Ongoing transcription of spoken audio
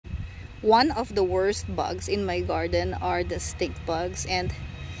One of the worst bugs in my garden are the stink bugs, and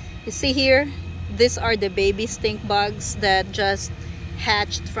you see here, these are the baby stink bugs that just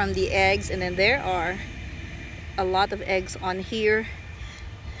hatched from the eggs, and then there are a lot of eggs on here.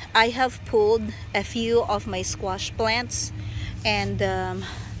 I have pulled a few of my squash plants, and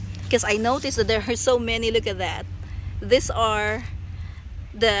because I noticed that there are so many. Look at that. These are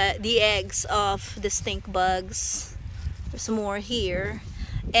the eggs of the stink bugs. There's more here,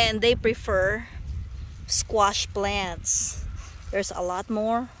 and they prefer squash plants. There's a lot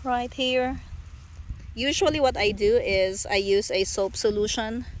more right here. Usually what I do is I use a soap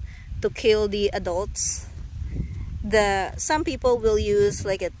solution to kill the adults. Some people will use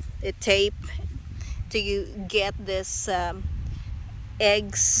like a tape to get this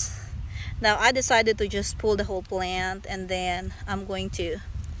eggs. Now I decided to just pull the whole plant, and then I'm going to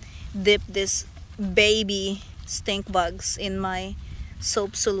dip this baby stink bugs in my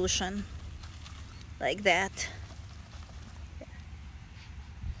soap solution like that.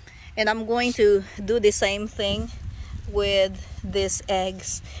 And I'm going to do the same thing with these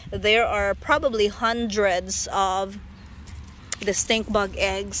eggs. There are probably hundreds of the stink bug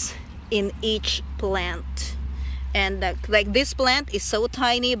eggs in each plant, and like this plant is so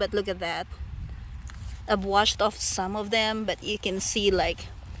tiny, but look at that. I've washed off some of them, but you can see like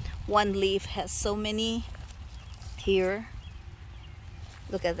one leaf has so many here.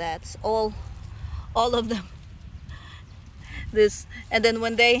 Look at that. It's all of them. And then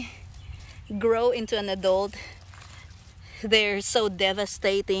when they grow into an adult, they're so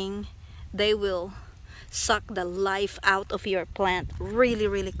devastating. They will suck the life out of your plant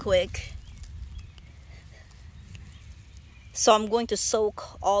really quick. So I'm going to soak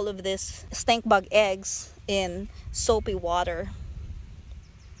all of this stink bug eggs in soapy water.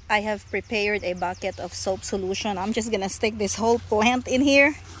 I have prepared a bucket of soap solution. I'm just gonna stick this whole plant in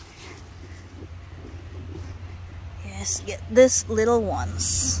here. Yes, get these little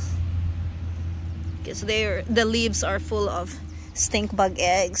ones, because the leaves are full of stink bug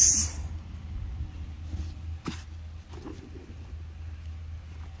eggs.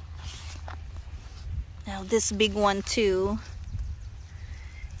 Now this big one too,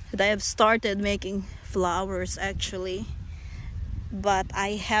 that I have started making flowers actually, but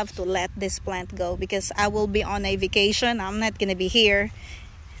I have to let this plant go because I will be on a vacation. I'm not gonna be here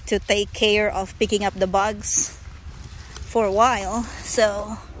to take care of picking up the bugs for a while,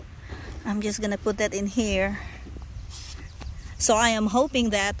 so I'm just gonna put that in here. So I am hoping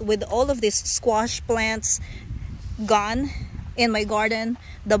that with all of these squash plants gone in my garden,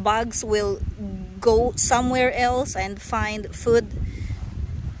 the bugs will go somewhere else and find food.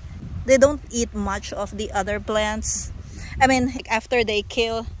 They don't eat much of the other plants. I mean, after they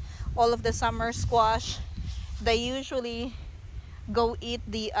kill all of the summer squash, they usually go eat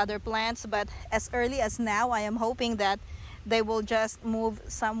the other plants, but as early as now, I am hoping that they will just move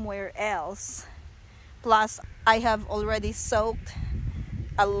somewhere else. Plus, I have already soaked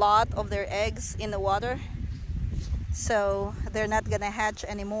a lot of their eggs in the water, so they're not gonna hatch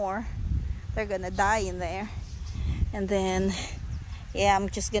anymore. They're gonna die in there. And then, yeah, I'm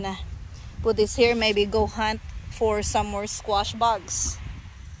just gonna put this here, maybe go hunt for some more squash bugs.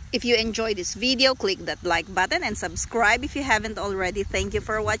 If you enjoyed this video, click that like button and subscribe if you haven't already. Thank you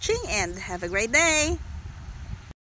for watching and have a great day.